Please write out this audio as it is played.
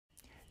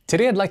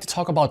Today I'd like to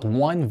talk about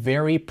one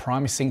very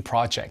promising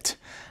project.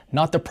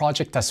 Not the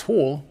project as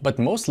whole, but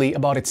mostly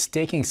about its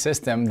staking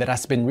system that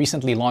has been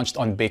recently launched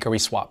on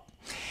BakerySwap.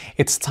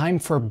 It's time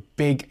for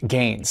big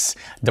gains.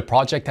 The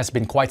project has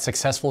been quite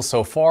successful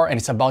so far and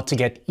it's about to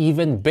get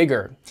even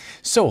bigger.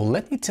 So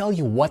let me tell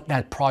you what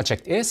that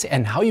project is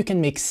and how you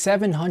can make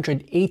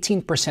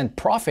 718%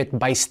 profit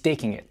by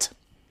staking it.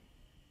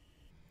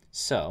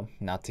 So,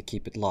 not to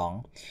keep it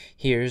long,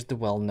 here's the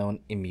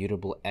well-known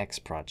Immutable X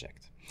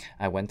project.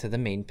 I went to the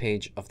main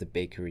page of the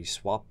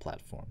BakerySwap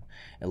platform.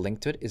 A link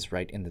to it is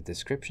right in the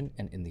description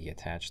and in the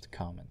attached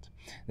comment.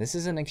 This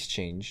is an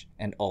exchange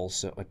and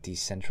also a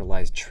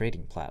decentralized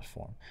trading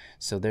platform,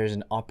 so there's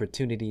an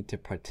opportunity to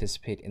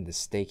participate in the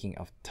staking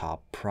of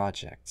top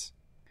projects.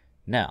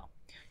 Now,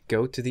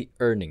 go to the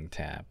Earning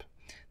tab.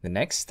 The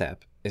next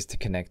step is to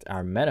connect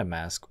our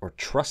MetaMask or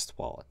Trust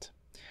wallet.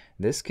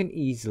 This can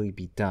easily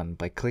be done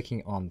by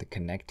clicking on the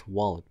Connect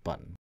Wallet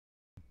button.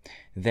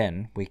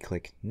 Then we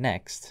click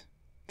Next,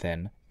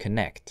 then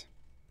Connect.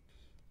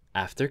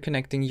 After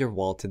connecting your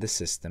wallet to the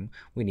system,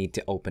 we need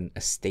to open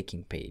a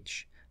staking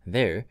page.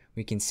 There,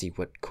 we can see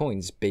what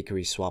coins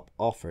BakerySwap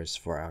offers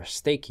for our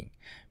staking.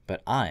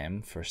 But I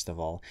am, first of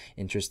all,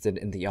 interested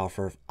in the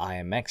offer of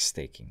IMX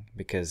staking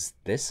because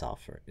this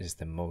offer is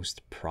the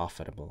most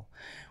profitable.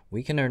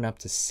 We can earn up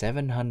to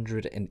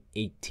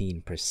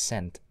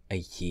 718% a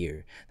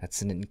year.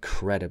 That's an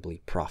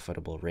incredibly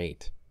profitable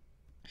rate.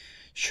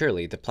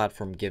 Surely the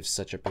platform gives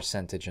such a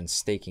percentage on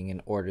staking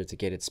in order to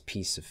get its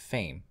piece of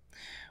fame.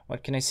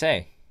 What can I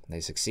say?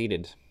 They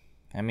succeeded.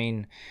 I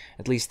mean,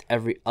 at least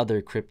every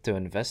other crypto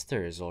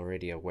investor is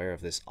already aware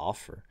of this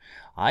offer.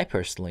 I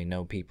personally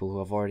know people who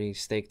have already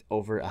staked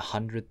over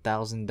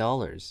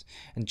 $100,000.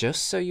 And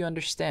just so you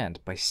understand,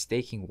 by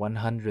staking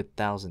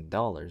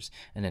 $100,000,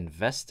 an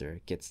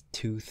investor gets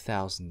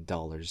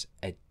 $2,000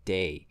 a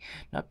day.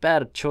 Not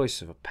bad a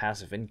choice of a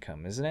passive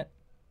income, isn't it?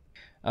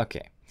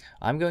 Okay,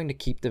 I'm going to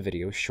keep the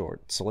video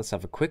short, so let's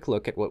have a quick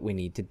look at what we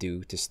need to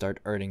do to start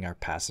earning our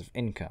passive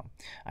income.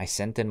 I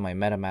sent in my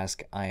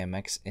MetaMask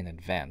IMX in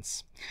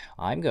advance.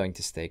 I'm going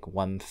to stake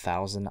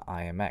 1,000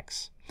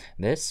 IMX.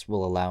 This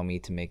will allow me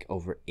to make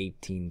over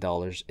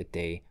 $18 a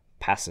day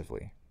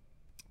passively.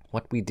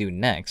 What we do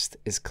next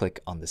is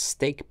click on the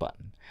stake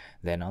button,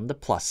 then on the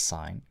plus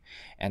sign,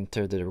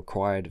 enter the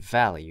required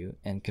value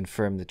and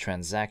confirm the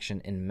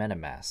transaction in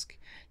MetaMask.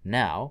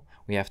 Now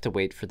we have to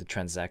wait for the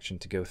transaction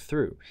to go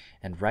through,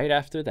 and right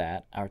after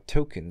that our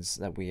tokens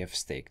that we have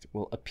staked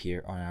will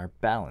appear on our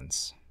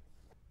balance.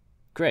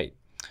 Great!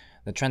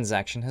 The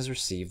transaction has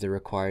received the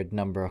required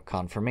number of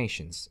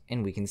confirmations,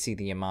 and we can see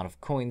the amount of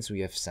coins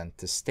we have sent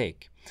to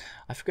stake.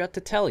 I forgot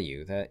to tell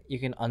you that you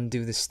can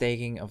undo the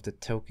staking of the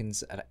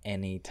tokens at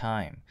any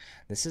time.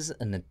 This is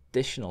an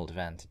additional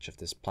advantage of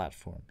this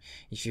platform.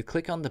 If you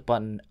click on the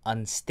button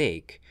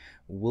Unstake,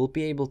 we'll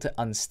be able to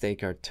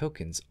unstake our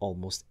tokens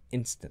almost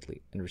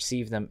instantly and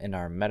receive them in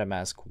our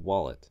MetaMask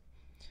wallet.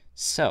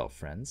 So,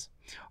 friends,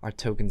 our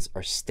tokens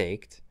are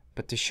staked.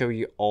 But to show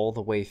you all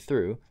the way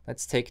through,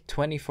 let's take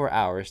 24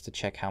 hours to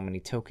check how many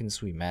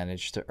tokens we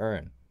managed to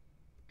earn.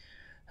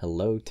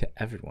 Hello to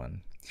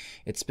everyone.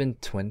 It's been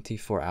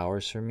 24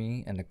 hours for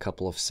me and a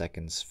couple of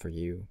seconds for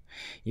you.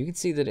 You can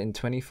see that in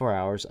 24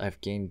 hours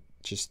I've gained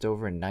just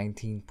over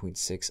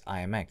 19.6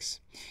 IMX.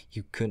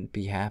 You couldn't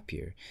be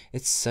happier.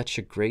 It's such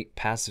a great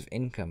passive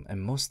income,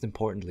 and most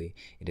importantly,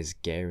 it is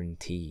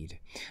guaranteed.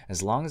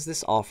 As long as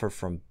this offer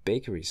from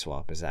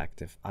BakerySwap is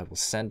active, I will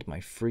send my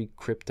free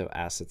crypto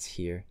assets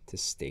here to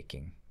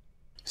staking.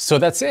 So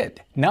that's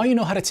it. Now you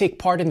know how to take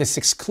part in this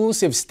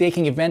exclusive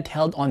staking event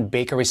held on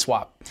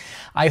BakerySwap.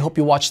 I hope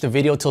you watched the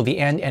video till the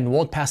end and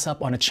won't pass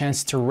up on a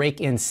chance to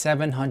rake in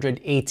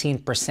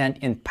 718%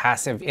 in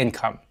passive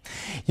income.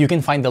 You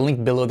can find the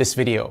link below this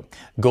video.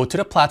 Go to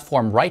the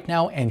platform right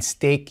now and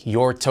stake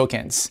your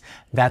tokens.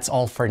 That's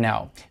all for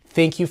now.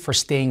 Thank you for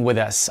staying with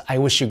us. I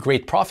wish you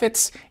great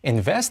profits.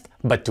 Invest,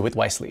 but do it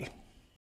wisely.